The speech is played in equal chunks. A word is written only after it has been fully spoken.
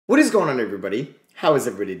What is going on, everybody? How is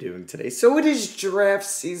everybody doing today? So it is draft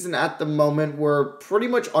season at the moment. We're pretty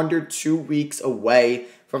much under 2 weeks away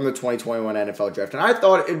from the 2021 NFL Draft. And I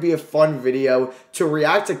thought it'd be a fun video to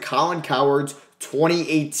react to Colin Cowherds'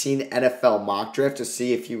 2018 NFL mock draft to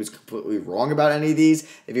see if he was completely wrong about any of these,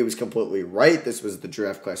 if he was completely right. This was the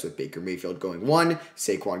draft class with Baker Mayfield going 1,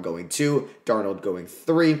 Saquon going 2, Darnold going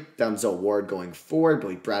 3, Denzel Ward going 4, I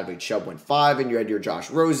believe Bradley Chubb went 5, and you had your Josh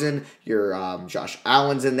Rosen, your Josh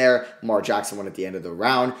Allen's in there, Lamar Jackson went at the end of the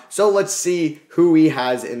round. So let's see who he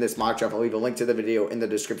has in this mock draft. I'll leave a link to the video in the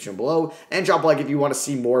description below, and drop a like if you want to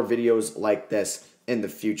see more videos like this in the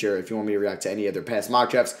future. If you want me to react to any other past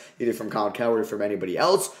mock drafts, either from Colin Cowherd or from anybody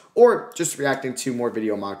else, or just reacting to more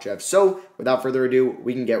video mock drafts. So without further ado,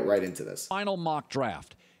 we can get right into this. Final mock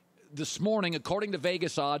draft. This morning, according to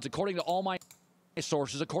Vegas odds, according to all my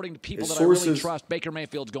sources, according to people that I really trust, Baker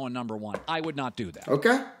Mayfield's going number 1. I would not do that.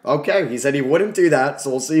 Okay. He said he wouldn't do that,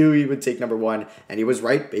 so we'll see who he would take number 1. And he was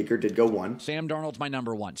right. Baker did go 1. Sam Darnold's my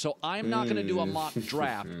number 1. So I'm not going to do a mock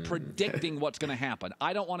draft predicting what's going to happen.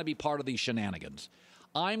 I don't want to be part of these shenanigans.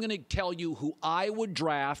 I'm going to tell you who I would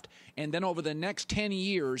draft, and then over the next 10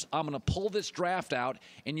 years, I'm going to pull this draft out,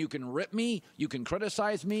 and you can rip me, you can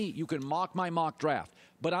criticize me, you can mock my mock draft.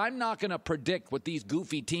 But I'm not going to predict what these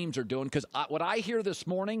goofy teams are doing, because what I hear this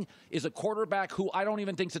morning is a quarterback who I don't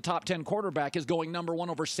even think is a top 10 quarterback is going number 1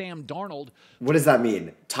 over Sam Darnold. What does that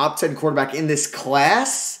mean? Top 10 quarterback in this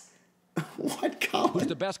class? What college? Who's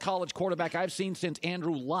the best college quarterback I've seen since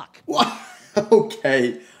Andrew Luck. What?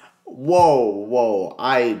 Okay. Whoa.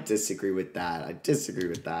 I disagree with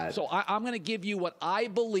that. So I'm going to give you what I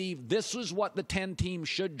believe. This is what the 10 teams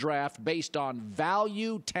should draft based on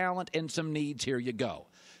value, talent, and some needs. Here you go.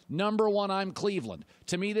 Number 1, I'm Cleveland.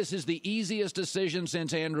 To me, this is the easiest decision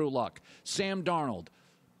since Andrew Luck. Sam Darnold.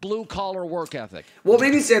 Blue-collar work ethic. Well,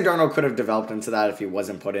 maybe Sam Darnold could have developed into that if he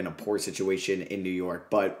wasn't put in a poor situation in New York.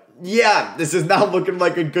 But, yeah, this is not looking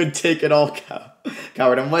like a good take at all,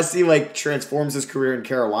 Cowherd. Unless he, transforms his career in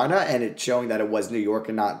Carolina and it's showing that it was New York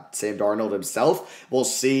and not Sam Darnold himself. We'll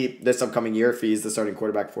see this upcoming year if he's the starting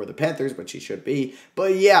quarterback for the Panthers, which he should be.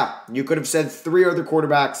 But, yeah, you could have said 3 other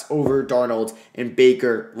quarterbacks over Darnold in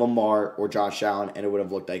Baker, Lamar, or Josh Allen, and it would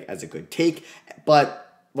have looked like as a good take. But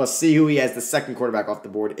let's see who he has the second quarterback off the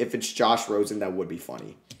board. If it's Josh Rosen, that would be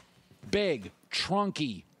funny. Big,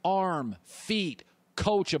 trunky, arm, feet,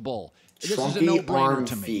 coachable. This is a no-brainer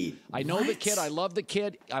to me. I know the kid. I love the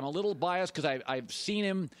kid. I'm a little biased because I've seen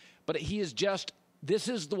him, but he is just – this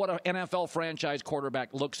is what an NFL franchise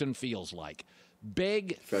quarterback looks and feels like.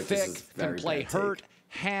 Big, thick, can play hurt.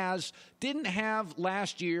 Didn't have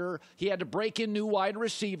last year. He had to break in new wide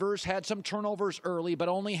receivers, had some turnovers early, but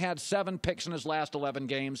only had 7 picks in his last 11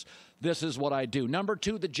 games. This is what I do. Number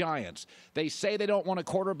 2, the Giants. They say they don't want a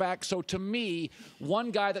quarterback, so to me,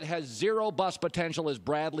 one guy that has 0 bust potential is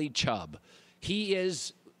Bradley Chubb. He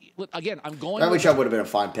is... Again, I'm going. Bradley Chubb would have been a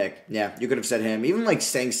fine pick. Yeah, you could have said him. Even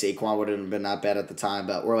saying Saquon wouldn't have been that bad at the time,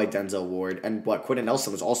 but or Denzel Ward and Quentin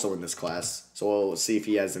Nelson was also in this class. So we'll see if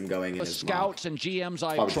he has him going in his scouts mock. And GMs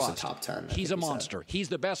I probably trust. Just a top 10. He's a monster. He's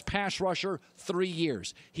the best pass rusher 3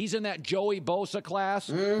 years. He's in that Joey Bosa class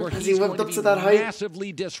where he lived up to that height.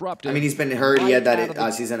 Massively disruptive. I mean, he's been hurt. He had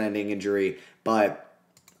that season-ending injury, but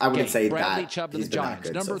I wouldn't say Bradley that Chubb to he's the been Giants.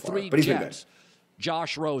 that good Number so 3, but he's been good.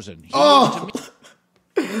 Josh Rosen.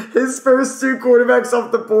 His first 2 quarterbacks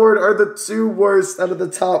off the board are the 2 worst out of the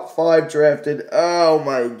top 5 drafted. Oh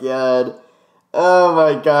my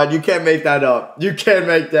god. You can't make that up.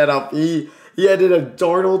 He added a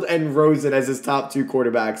Darnold and Rosen as his top 2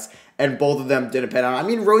 quarterbacks, and both of them didn't pan out. I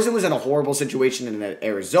mean, Rosen was in a horrible situation in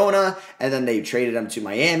Arizona, and then they traded him to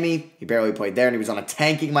Miami. He barely played there, and he was on a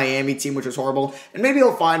tanking Miami team, which was horrible. And maybe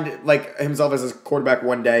he'll find himself as a quarterback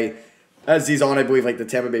one day, as he's on, I believe, the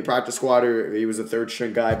Tampa Bay practice squad, or he was a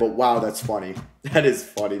 3rd-string guy. But wow, that's funny. That is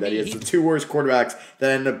funny that he has the 2 worst quarterbacks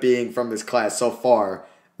that end up being from this class so far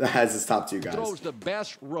that has his top 2 guys. Throws the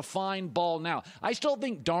best refined ball now. I still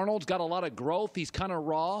think Darnold's got a lot of growth. He's kind of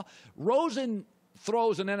raw. Rosen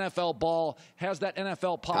throws an NFL ball, has that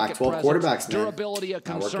NFL pocket presence, quarterbacks, durability a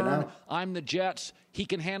concern. I'm the Jets. He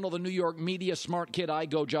can handle the New York media. Smart kid. I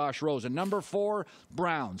go Josh Rosen. Number 4,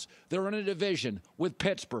 Browns. They're in a division with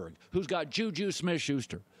Pittsburgh, who's got Juju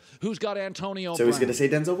Smith-Schuster, who's got Antonio So Brown, he's going to say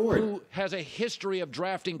Denzel Ward, who has a history of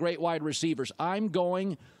drafting great wide receivers. I'm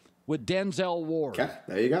going with Denzel Ward. Okay,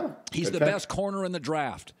 there you go. He's the best corner in the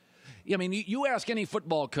draft. I mean, you ask any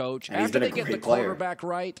football coach, after they get the quarterback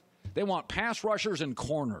right, they want pass rushers and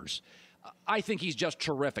corners. I think he's just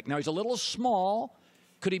terrific. Now, he's a little small.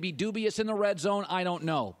 Could he be dubious in the red zone? I don't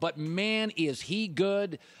know. But, man, is he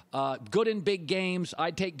good. Good in big games.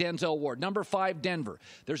 I'd take Denzel Ward. Number 5, Denver.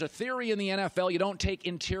 There's a theory in the NFL you don't take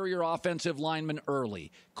interior offensive linemen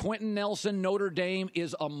early. Quentin Nelson, Notre Dame,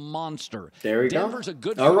 is a monster. There we Denver's go. A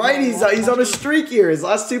good all right, he's on a streak here. His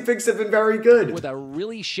last 2 picks have been very good. With a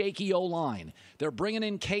really shaky O-line. They're bringing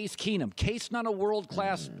in Case Keenum. Case not a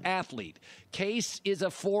world-class athlete. Case is a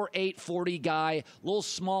 4'8", 40 guy, a little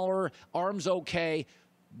smaller, arms okay.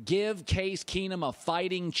 Give Case Keenum a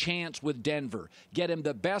fighting chance with Denver. Get him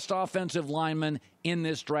the best offensive lineman in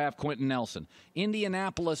this draft, Quentin Nelson.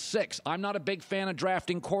 Indianapolis 6. I'm not a big fan of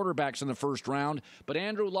drafting quarterbacks in the first round, but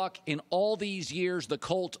Andrew Luck, in all these years, the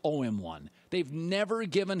Colts owe him one. They've never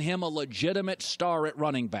given him a legitimate star at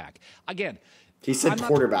running back. Again, he said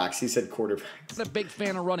quarterbacks. He said quarterbacks. I'm not a big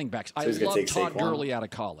fan of running backs. So I love Todd Gurley out of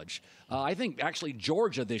college. I think, actually,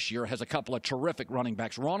 Georgia this year has a couple of terrific running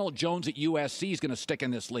backs. Ronald Jones at USC is going to stick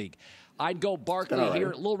in this league. I'd go Barkley here.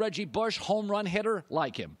 Little Reggie Bush, home run hitter,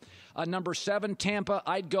 like him. Number 7, Tampa,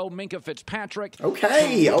 I'd go Minkah Fitzpatrick.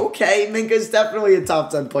 Okay. Minka's definitely a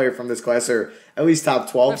top 10 player from this class, or at least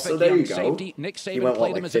top 12, so there you go. Safety. Nick Saban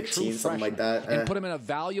played him as 15, a true freshman like that. and put him in a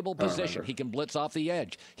valuable position. He can blitz off the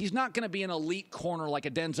edge. He's not going to be an elite corner like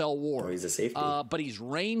a Denzel Ward. Oh, he's a safety. But he's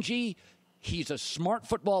rangy. He's a smart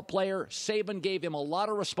football player. Saban gave him a lot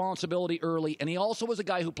of responsibility early, and he also was a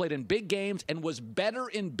guy who played in big games and was better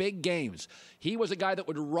in big games. He was a guy that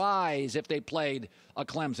would rise if they played a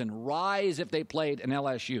Clemson, rise if they played an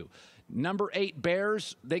LSU. Number 8,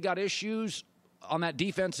 Bears, they got issues on that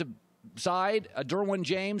defensive side. Derwin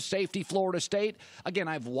James, safety, Florida State. Again,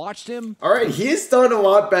 I've watched him. All right, he's done a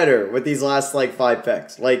lot better with these last, 5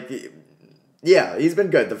 picks. Yeah, he's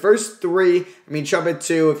been good. The first 3, Chubb at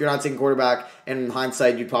 2, if you're not taking quarterback, and in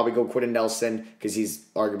hindsight, you'd probably go Quentin Nelson, because he's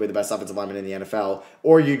arguably the best offensive lineman in the NFL,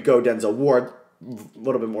 or you'd go Denzel Ward, a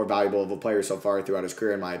little bit more valuable of a player so far throughout his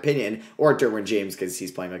career, in my opinion, or Derwin James, because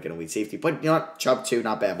he's playing like an elite safety. But, you know what, Chubb 2,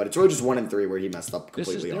 not bad, but it's really just 1 and 3 where he messed up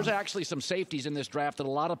completely. There's actually some safeties in this draft that a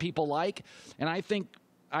lot of people like, and I think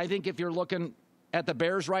if you're looking at the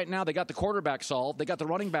Bears right now, they got the quarterback solved, they got the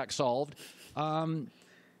running back solved.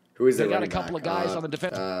 Who is they got a couple of guys on the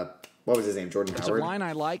defense. What was his name? Jordan Howard. Line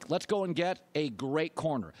I like. Let's go and get a great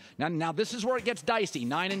corner. Now this is where it gets dicey.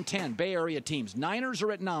 9 and 10, Bay Area teams. Niners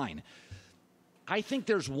are at 9. I think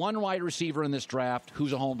there's one wide receiver in this draft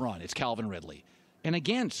who's a home run. It's Calvin Ridley. And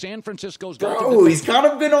again, San Francisco's got. Oh, he's kind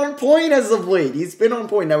of been on point as of late. He's been on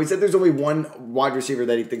point. Now, he said there's only one wide receiver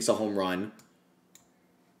that he thinks a home run.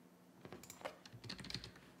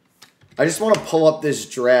 I just want to pull up this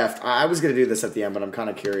draft. I was going to do this at the end, but I'm kind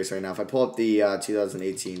of curious right now. If I pull up the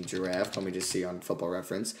 2018 draft, let me just see on Football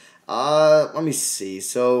Reference. Let me see.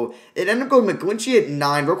 So, it ended up going McGlinchey at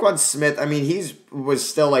 9. Roquan Smith, he was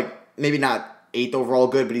still, maybe not 8th overall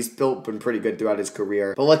good, but he's been pretty good throughout his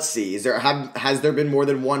career. But let's see. Has there been more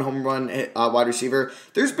than one home run wide receiver?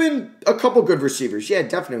 There's been a couple good receivers. Yeah,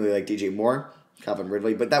 definitely like DJ Moore, Calvin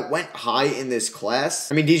Ridley, but that went high in this class.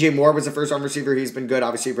 DJ Moore was a first-round receiver. He's been good.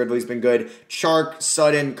 Obviously, Ridley's been good. Chark,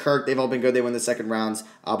 Sutton, Kirk, they've all been good. They win the second rounds.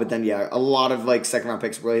 But then, yeah, a lot of, second-round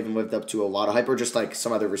picks really haven't lived up to a lot of hype, or just,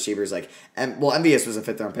 some other receivers, MVS was a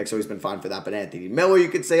fifth-round pick, so he's been fine for that, but Anthony Miller, you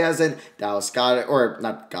could say, hasn't. Dallas Goedert, or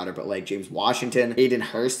not Goddard, but, James Washington. Hayden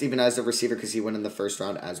Hurst, even as a receiver, because he went in the first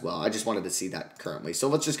round as well. I just wanted to see that currently. So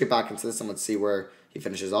let's just get back into this, and let's see where he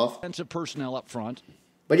finishes off. Defensive personnel up front.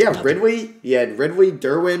 But yeah, Ridley,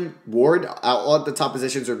 Derwin, Ward, all at the top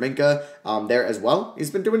positions, or Minkah there as well. He's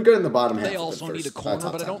been doing good in the bottom half. They also need a corner,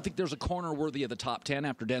 but I don't think there's a corner worthy of the top 10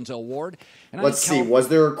 after Denzel Ward. And let's see, was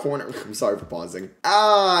there a corner? I'm sorry for pausing.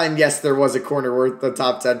 And yes, there was a corner worth the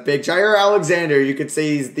top 10 pick. Jair Alexander, you could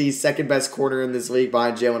say he's the second best corner in this league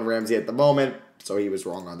behind Jalen Ramsey at the moment. So he was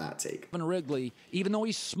wrong on that take. Ridley, even though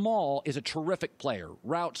he's small, is a terrific player.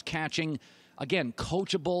 Routes, catching. Again,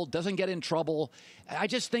 coachable, doesn't get in trouble. I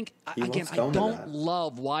just think, again, I don't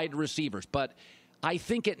love wide receivers, but I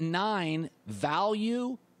think at 9,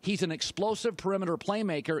 value, he's an explosive perimeter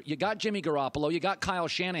playmaker. You got Jimmy Garoppolo, you got Kyle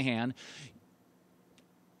Shanahan.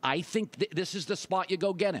 I think this is the spot you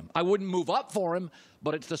go get him. I wouldn't move up for him,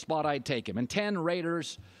 but it's the spot I'd take him. And 10,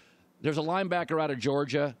 Raiders, there's a linebacker out of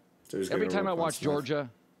Georgia. Every time I watch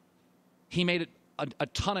Georgia, he made a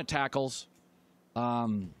ton of tackles.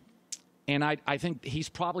 And I think he's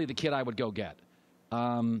probably the kid I would go get.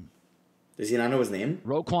 Does he not know his name?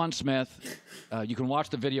 Roquan Smith. You can watch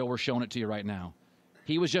the video. We're showing it to you right now.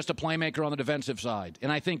 He was just a playmaker on the defensive side. And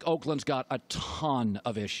I think Oakland's got a ton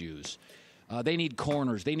of issues. They need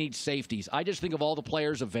corners. They need safeties. I just think of all the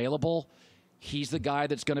players available, he's the guy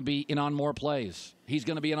that's going to be in on more plays. He's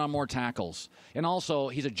going to be in on more tackles. And also,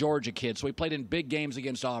 he's a Georgia kid, so he played in big games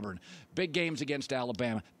against Auburn, big games against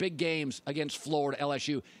Alabama, big games against Florida,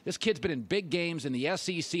 LSU. This kid's been in big games in the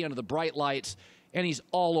SEC under the bright lights, and he's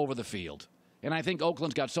all over the field. And I think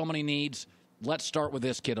Oakland's got so many needs. Let's start with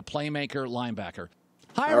this kid, a playmaker, linebacker.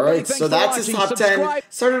 Hi, all right, so that's his top 10.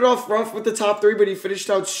 Started off rough with the top 3, but he finished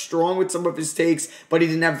out strong with some of his takes. But he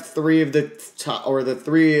didn't have three of the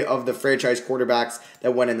franchise quarterbacks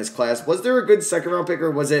that went in this class. Was there a good second-round pick,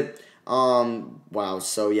 or was it? Wow.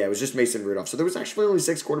 So yeah, it was just Mason Rudolph. So there was actually only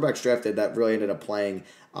 6 quarterbacks drafted that really ended up playing.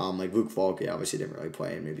 Like Luke Falk, yeah, obviously didn't really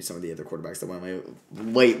play, and maybe some of the other quarterbacks that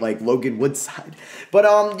went late, like Logan Woodside.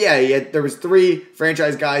 But yeah, there was 3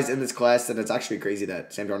 franchise guys in this class, and it's actually crazy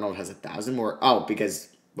that Sam Darnold has 1,000 more. Oh, because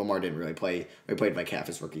Lamar didn't really play. He played like half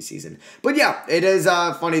his rookie season. But yeah, it is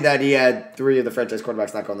funny that he had 3 of the franchise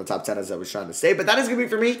quarterbacks not go in the top 10, as I was trying to say. But that is going to be it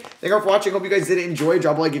for me. Thank you all for watching. Hope you guys did enjoy.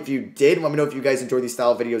 Drop a like if you did. Let me know if you guys enjoy these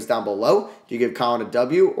style videos down below. Do you give Colin a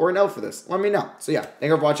W or an L for this? Let me know. So yeah, thank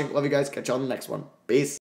you all for watching. Love you guys. Catch you on the next one. Peace.